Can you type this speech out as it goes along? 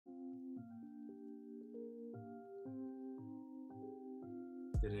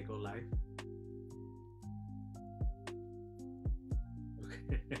Did it go live?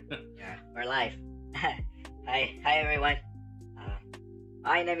 Okay. Yeah, we're live. Hi everyone. Uh,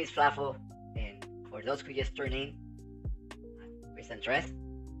 my name is Flafo, and for those who just turned in, we're Andres.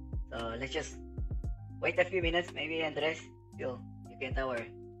 So let's just wait a few minutes, maybe Andres, till you get our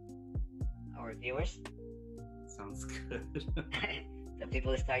viewers. Sounds good. So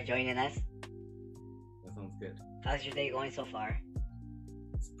people start joining us. That sounds good. How's your day going so far?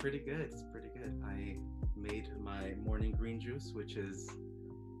 It's pretty good. It's pretty good. I made my morning green juice, which is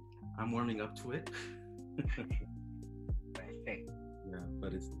I'm warming up to it. Perfect. Yeah,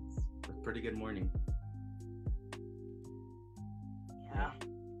 but it's a pretty good morning. Yeah.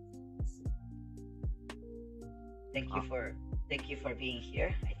 Thank you for being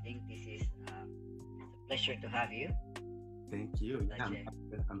here. I think this is it's a pleasure to have you. Thank you. Yeah,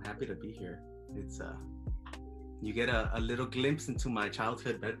 Such I'm happy to be here. It's you get a little glimpse into my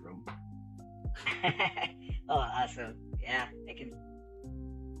childhood bedroom. Oh, awesome. Yeah, I can.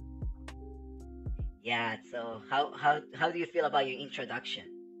 Yeah. So how do you feel about your introduction?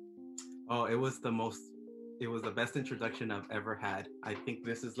 Oh, it was the best introduction I've ever had. I think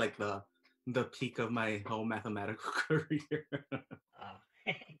this is like the peak of my whole mathematical career. Oh,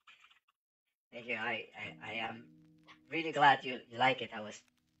 thank you. I am really glad you like it. I was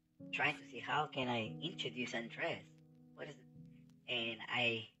trying to see how can I introduce Andres. What is it? And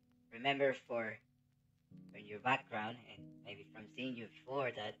I remember for your background and maybe from seeing you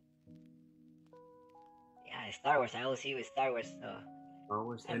before that yeah, Star Wars. I always see you with Star Wars. So Star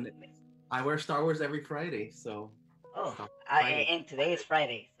Wars, I'm, and I wear Star Wars every Friday, so oh, Star Wars Friday. and today is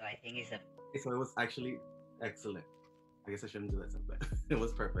Friday, so I think it's a So it was actually excellent. I guess I shouldn't do that, but it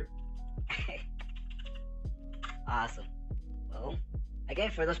was perfect. awesome. Well,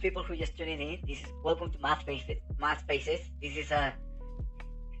 again, for those people who just tuning in, this is welcome to Math Spaces. Math Spaces. This is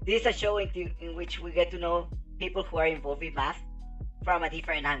a show in which we get to know people who are involved in math from a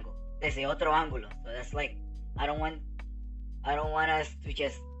different angle. Desde otro ángulo. So that's like I don't want us to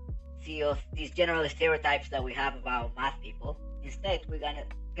just see of these general stereotypes that we have about math people. Instead, we're gonna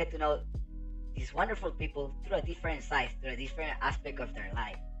get to know these wonderful people through a different side, through a different aspect of their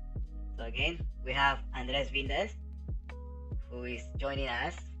life. So again, we have Andres Vindes, who is joining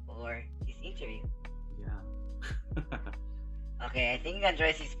us for this interview. Yeah. Okay, I think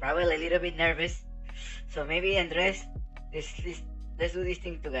Andres is probably a little bit nervous. So maybe Andres, let's do this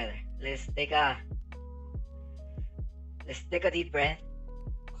thing together. Let's take a deep breath.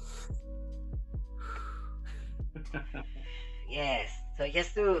 Yes. So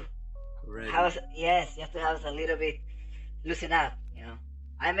just to Ready. just to have us a little bit loosen up, you know.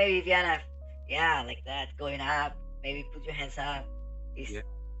 I maybe Viana, yeah, like that, going up, maybe put your hands up. It's Yeah.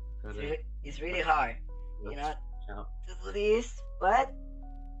 it's really hard, you know, to do this, but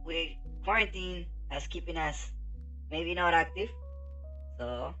we quarantine has keeping us maybe not active.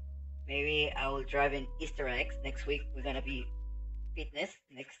 So maybe I will drive in Easter eggs next week. We're gonna be fitness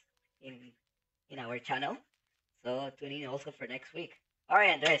next in our channel. So tune in also for next week. All right,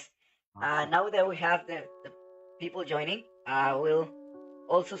 Andres. Now that we have the people joining, I will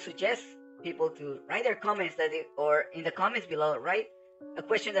also suggest people to write their comments or in the comments below, write a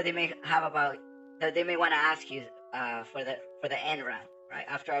question that they may have about that they may want to ask you for the end round, right?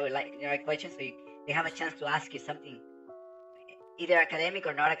 After I would like the right question, so they have a chance to ask you something, either academic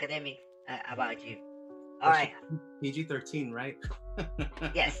or not academic, about you. All right. PG-13, right?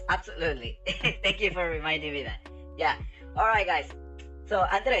 Yes, absolutely. Thank you for reminding me that. Yeah. All right, guys. So,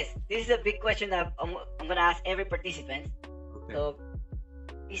 Andres, this is a big question that I'm going to ask every participant. Okay. So,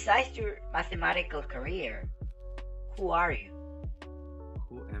 besides your mathematical career, who are you?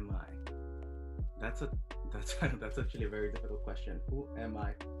 Who am I? That's actually a very difficult question. Who am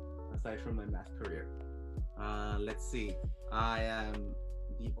I aside from my math career? Let's see. I am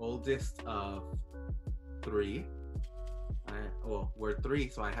the oldest of three. We're three,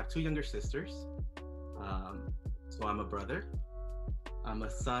 so I have two younger sisters. So I'm a brother. I'm a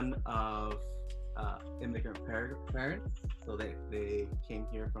son of immigrant parents, so they came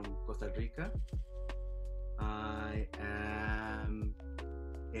here from Costa Rica. I am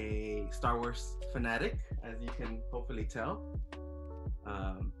a Star Wars fanatic, as you can hopefully tell.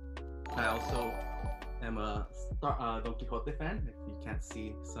 I also am a Don Quixote fan. If you can't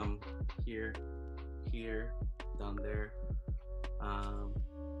see some here, down there.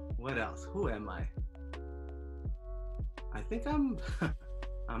 What else? Who am I? I think I'm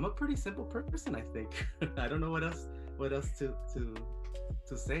I'm a pretty simple person. I think I don't know what else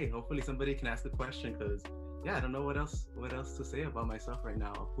to say. Hopefully somebody can ask the question, because yeah, I don't know what else to say about myself right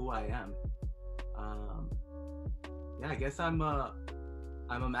now, who I am. Yeah, I guess I'm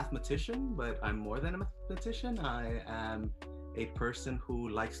I'm a mathematician, but I'm more than a mathematician. I am a person who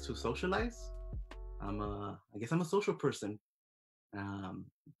likes to socialize. I guess I'm a social person. Um,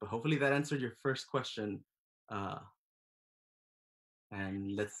 but hopefully that answered your first question. Uh,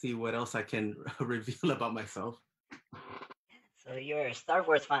 and let's see what else I can reveal about myself. So you're a Star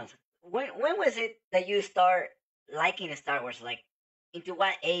Wars fan. When was it that you start liking Star Wars? Like, into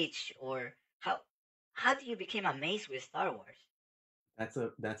what age, or how did you become amazed with Star Wars?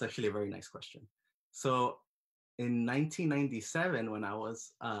 That's actually a very nice question. So in 1997, when I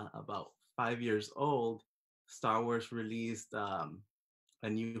was about 5 years old, Star Wars released A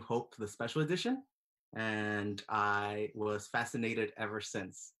New Hope, the special edition, and I was fascinated ever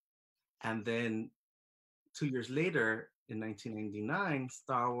since. And then 2 years later, in 1999,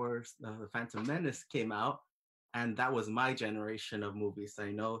 Star Wars: The Phantom Menace came out, and that was my generation of movies.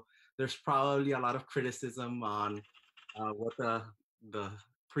 I know there's probably a lot of criticism on what the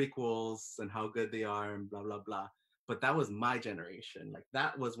prequels and how good they are and blah blah blah. But that was my generation. Like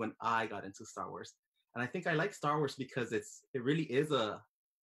that was when I got into Star Wars, and I think I like Star Wars because it really is a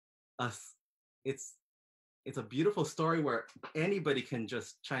s- it's it's a beautiful story where anybody can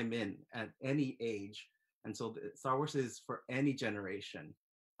just chime in at any age, and so Star Wars is for any generation.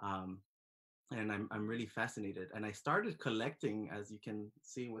 Um, and I'm really fascinated. And I started collecting, as you can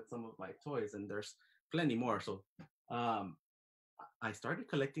see with some of my toys, and there's plenty more. So um, I started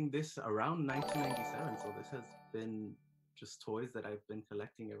collecting this around 1997. So this has been just toys that I've been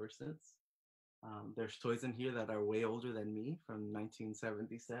collecting ever since. There's toys in here that are way older than me from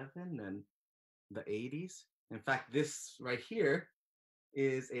 1977 and the 80s. In fact, this right here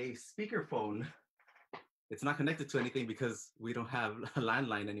is a speakerphone. It's not connected to anything because we don't have a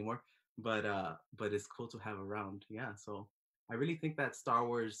landline anymore, but it's cool to have around. Yeah, so I really think that Star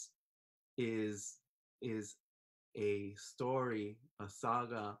Wars is is a story, a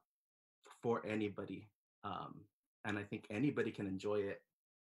saga for anybody. Um, and I think anybody can enjoy it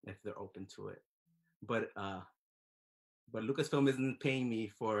if they're open to it. But but Lucasfilm isn't paying me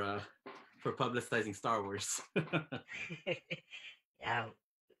for publicizing Star Wars. Yeah,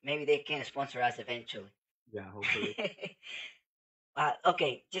 maybe they can sponsor us eventually. Yeah, hopefully.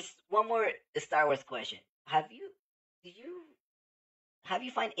 Okay, just one more Star Wars question. Did you have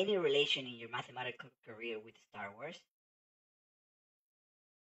you find any relation in your mathematical career with Star Wars?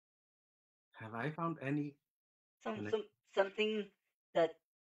 Have I found any Some connect? some something that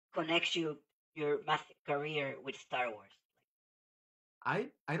connects your math career with Star Wars?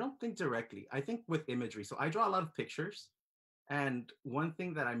 I don't think directly. I think with imagery. So I draw a lot of pictures, and one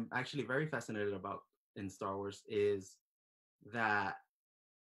thing that I'm actually very fascinated about in Star Wars is that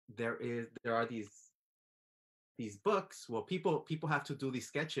there are these books. Well, people have to do these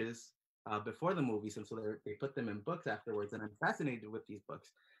sketches before the movies, and so they put them in books afterwards. And I'm fascinated with these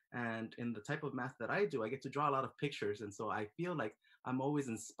books. And in the type of math that I do, I get to draw a lot of pictures, and so I feel like I'm always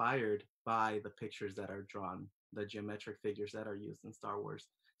inspired by the pictures that are drawn, the geometric figures that are used in Star Wars.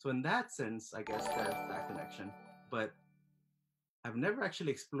 So in that sense, I guess there's that connection. But I've never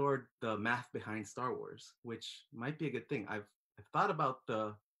actually explored the math behind Star Wars, which might be a good thing. I've thought about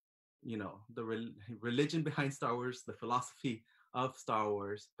the religion behind Star Wars, the philosophy of Star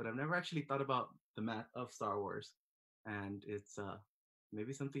Wars, but I've never actually thought about the math of Star Wars, and it's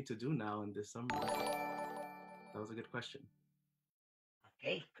maybe something to do now in this summer. That was a good question.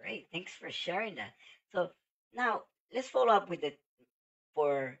 Okay, great. Thanks for sharing that. So now let's follow up with the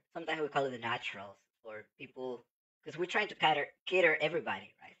for sometimes we call it the naturals for people because we're trying to cater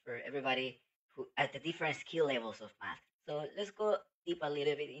everybody, right? For everybody who at the different skill levels of math. So let's go deep a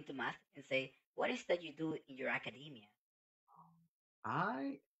little bit into math and say what is that you do in your academia?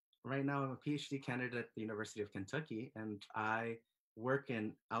 I right now I'm a PhD candidate at the University of Kentucky, and I work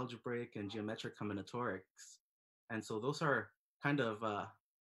in algebraic and geometric combinatorics, and so those are kind of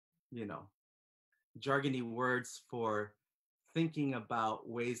you know jargony words for thinking about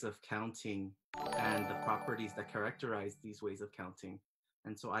ways of counting and the properties that characterize these ways of counting.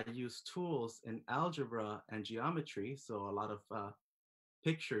 And so I use tools in algebra and geometry, so a lot of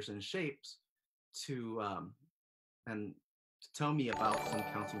pictures and shapes to and to tell me about some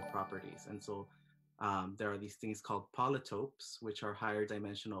counting properties. And so there are these things called polytopes, which are higher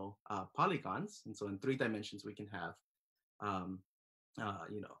dimensional polygons. And so in 3 dimensions, we can have um, uh,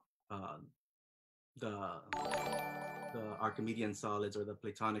 you know, uh, the the Archimedean solids or the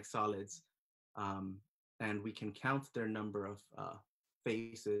Platonic solids, um, and we can count their number of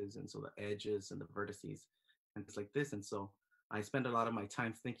faces, and so the edges and the vertices and things like this. And so I spend a lot of my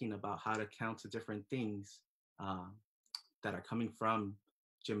time thinking about how to count the different things uh, that are coming from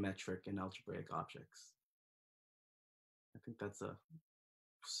geometric and algebraic objects. I think that's a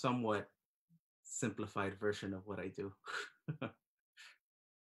somewhat simplified version of what I do.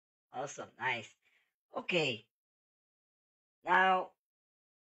 Awesome, nice. Okay, now,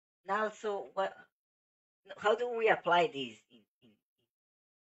 so what? How do we apply these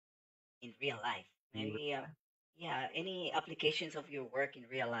in real life? Maybe, yeah, any applications of your work in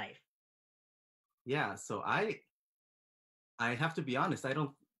real life? Yeah, so I have to be honest,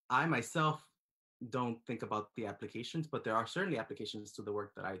 I myself don't think about the applications, but there are certainly applications to the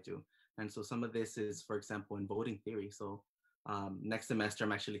work that I do. And so some of this is, for example, in voting theory. So next semester,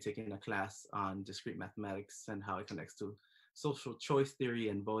 I'm actually taking a class on discrete mathematics and how it connects to social choice theory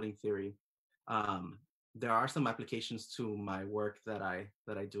and voting theory. Um, there are some applications to my work that I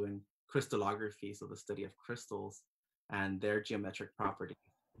do in crystallography, so the study of crystals and their geometric properties.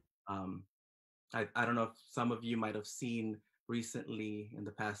 Um, I don't know if some of you might have seen recently in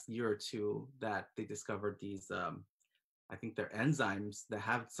the past year or two that they discovered these I think they're enzymes that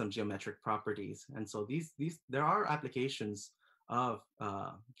have some geometric properties, and so these there are applications of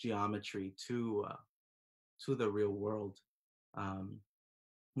geometry to the real world. um,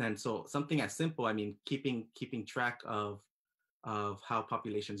 and so something as simple, I mean, keeping track of how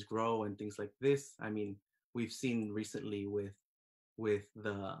populations grow and things like this. I mean, we've seen recently with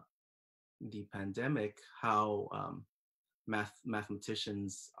the pandemic how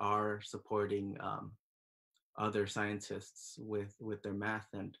mathematicians are supporting other scientists with their math,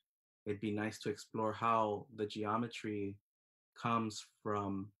 and it'd be nice to explore how the geometry comes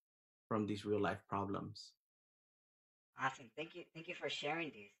from these real life problems. Awesome. Thank you for sharing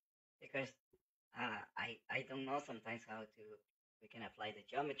this, because I don't know sometimes how to we can apply the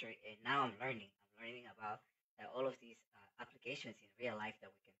geometry, and now I'm learning about all of these applications in real life that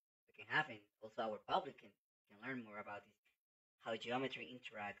we can have, and also our public can learn more about this, how geometry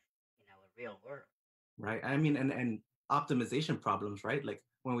interacts in our real world. Right, I mean, and optimization problems, right? Like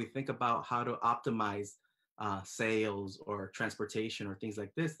when we think about how to optimize sales or transportation or things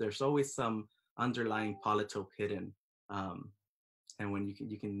like this, there's always some underlying polytope hidden. um, and when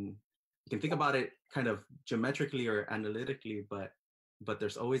you can think about it kind of geometrically or analytically, but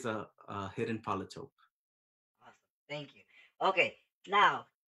there's always a hidden polytope. Awesome. Thank you. Okay, now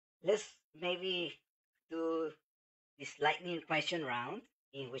let's maybe do this lightning question round,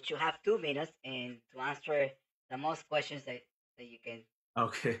 in which you have 2 minutes and to answer the most questions that you can.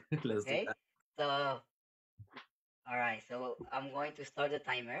 Okay, let's do Okay, that. so all right, so I'm going to start the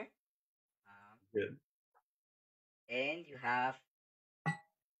timer, um, Good. and you're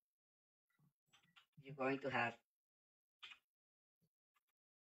going to have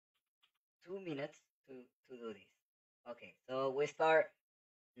 2 minutes to do this. Okay, so we start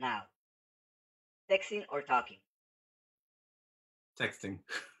now. Texting or talking? Texting.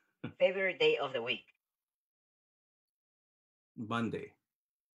 Favorite day of the week? Monday.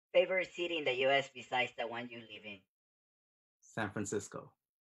 Favorite city in the U.S. besides the one you live in? San Francisco.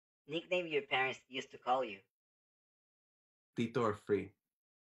 Nickname your parents used to call you? Tito or free.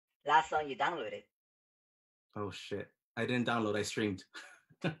 Last song you downloaded? Oh shit, I didn't download, I streamed.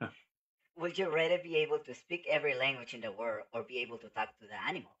 Would you rather be able to speak every language in the world or be able to talk to the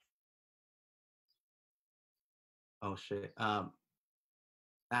animals? Oh shit.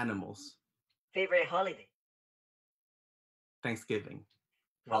 Animals. Favorite holiday? Thanksgiving.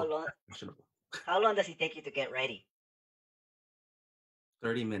 How Well, long? questionable. How long does it take you to get ready?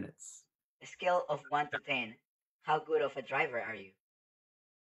 30 minutes. A scale of 1 to 10. How good of a driver are you?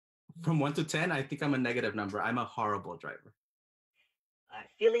 From 1 to 10, I think I'm a negative number. I'm a horrible driver.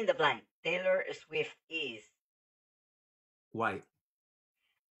 Fill in the blank. Taylor Swift is. White.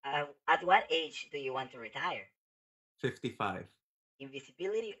 At what age do you want to retire? 55.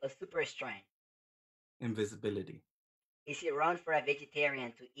 Invisibility or super strength? Invisibility. Is it wrong for a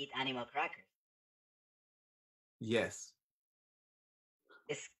vegetarian to eat animal crackers? Yes.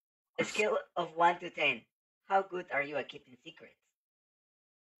 A scale of 1 to 10. How good are you at keeping secrets?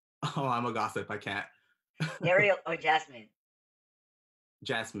 Oh, I'm a gossip. I can't. Ariel or Jasmine?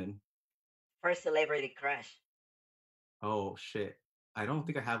 Jasmine. First celebrity crush? Oh shit. I don't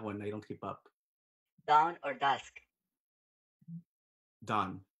think I have one. I don't keep up. Dawn or dusk?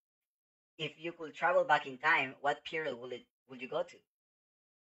 Dawn. If you could travel back in time, what period would you go to?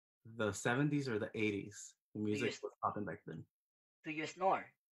 The 70s or the 80s. The music was popping back then. Do you snore?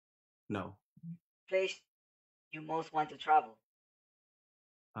 No. Place you most want to travel?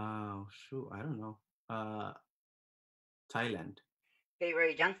 Oh shoot, I don't know. Thailand.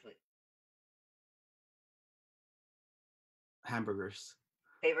 Favorite junk food? Hamburgers.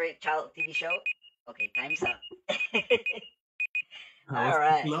 Favorite child TV show? Okay, time's up. All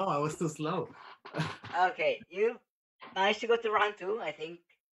right. I was too slow. Okay, you managed to go to round 2. I think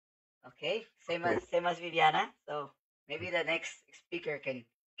Okay, Okay. same as Viviana. So maybe the next speaker can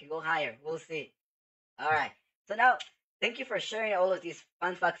go higher. We'll see. All right. So now, thank you for sharing all of these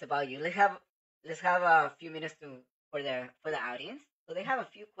fun facts about you. Let's have a few minutes to for the audience. So they have a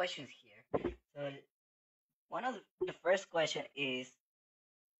few questions here. So one of the first question is,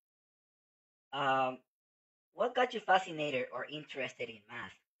 um, what got you fascinated or interested in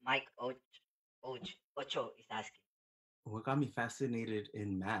math? Mike Ocho is asking. What got me fascinated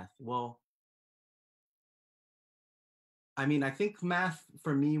in math? Well, I mean, I think math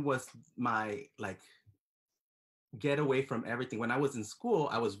for me was my like get away from everything. When I was in school,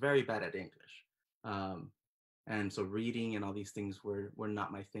 I was very bad at English. Um, and so reading and all these things were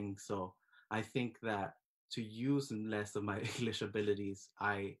not my thing. So I think that to use less of my English abilities,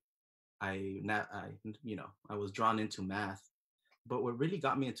 I was drawn into math. But what really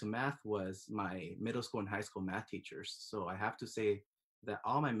got me into math was my middle school and high school math teachers. So I have to say that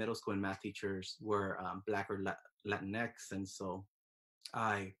all my middle school and math teachers were Black or Latinx, and so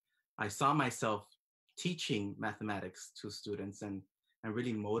I I saw myself teaching mathematics to students and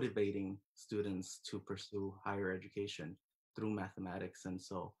really motivating students to pursue higher education through mathematics. And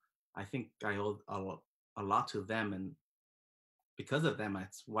so I think I owe a lot to them, and because of them,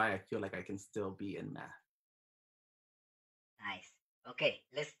 that's why I feel like I can still be in math. Nice. Okay,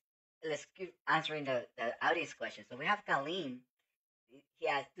 let's keep answering the audience question. So we have Kalim. He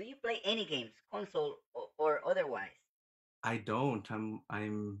asked, "Do you play any games, console or otherwise?" I don't.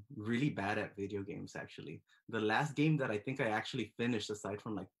 I'm really bad at video games actually. The last game that I think I actually finished aside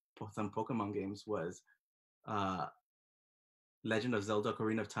from like some Pokemon games was uh Legend of Zelda: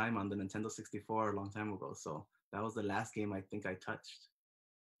 Ocarina of Time on the Nintendo 64 a long time ago. So that was the last game I think I touched.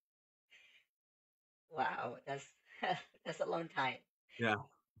 Wow, that's that's a long time. Yeah.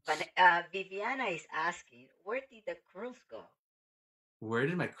 But Viviana is asking, where did the curls go? Where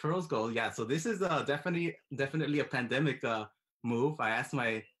did my curls go? Yeah, so this is definitely a pandemic move. I asked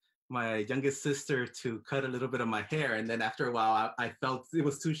my youngest sister to cut a little bit of my hair, and then after a while, I felt it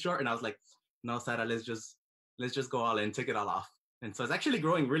was too short, and I was like, "No, Sarah, let's just go all in, take it all off." And so it's actually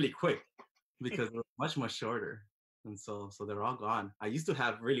growing really quick because it was much shorter, and so they're all gone. I used to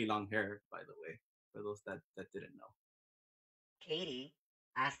have really long hair, by the way, for those that didn't know. Katie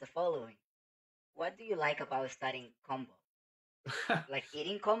asked the following: what do you like about studying combo? Like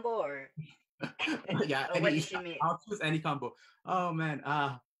eating combo Yeah, or what did she mean? I'll choose any combo. Oh man,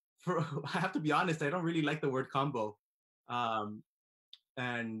 for I have to be honest, I don't really like the word combo, um,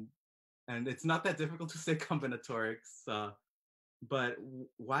 and it's not that difficult to say combinatorics. But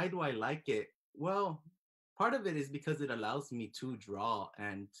why do I like it? Well, part of it is because it allows me to draw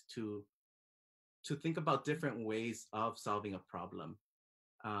and to think about different ways of solving a problem.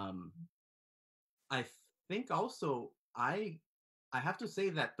 Um, I think also I have to say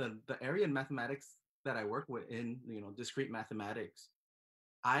that the area in mathematics that I work with in discrete mathematics,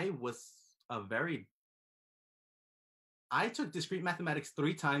 I was a very I took discrete mathematics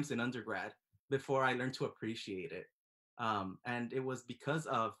 3 times in undergrad before I learned to appreciate it, and it was because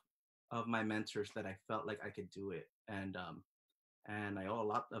of my mentors that I felt like I could do it, and I owe a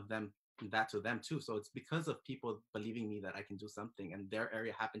lot of them that to them too. So it's because of people believing me that I can do something, and their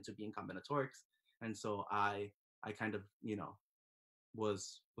area happened to be in combinatorics, and so I kind of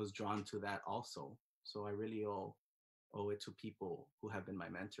was drawn to that also. So I really owe it to people who have been my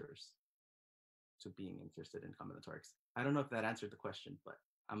mentors to being interested in combinatorics. I don't know if that answered the question, but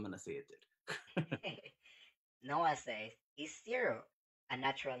I'm gonna say it did. Noah says, is zero a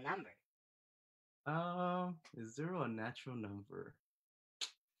natural number? Is zero a natural number?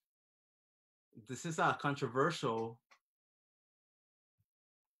 This is controversial.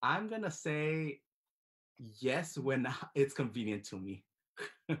 I'm gonna say yes when it's convenient to me.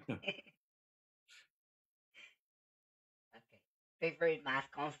 Okay. Favorite math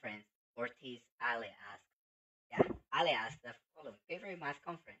conference? Ortiz Ale asked. Yeah, Ale asked the following. Favorite math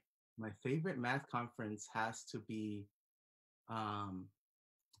conference? My favorite math conference has to be um,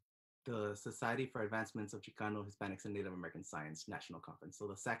 the Society for Advancements of Chicano, Hispanics, and Native American Science National Conference. So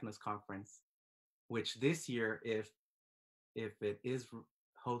the SACNAS conference, which this year, if it is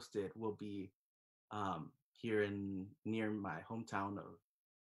hosted, will be here in near my hometown of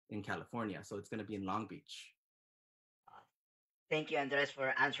in California. So it's going to be in Long Beach. Uh, Thank you, Andres,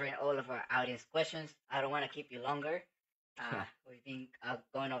 for answering all of our audience questions. I don't want to keep you longer. We've been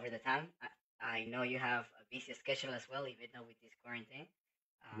going over the time. I know you have a busy schedule as well, even though with this quarantine.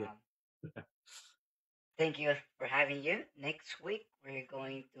 Yeah. Um, Thank you for having you. Next week, we're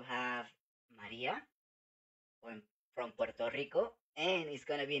going to have Maria from Puerto Rico, and it's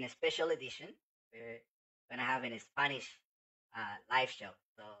going to be in a special edition. We're going to have a Spanish live show.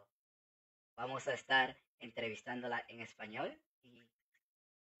 So vamos a estar entrevistándola en español y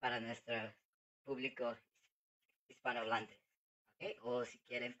para nuestro público hispanohablante. Okay? O si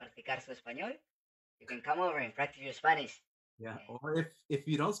quieren practicar su español, you can come over and practice your Spanish. Yeah. Or if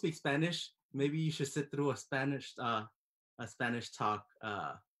you don't speak Spanish, maybe you should sit through a Spanish talk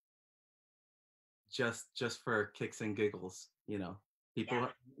just for kicks and giggles. You know,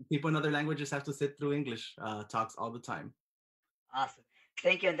 people in other languages have to sit through English talks all the time. Awesome.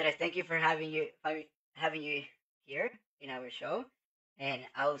 Thank you, Andres. Thank you for having you here in our show. And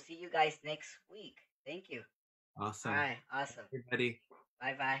I will see you guys next week. Thank you. Awesome. All right. Awesome. Everybody.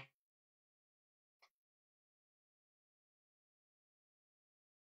 Bye bye.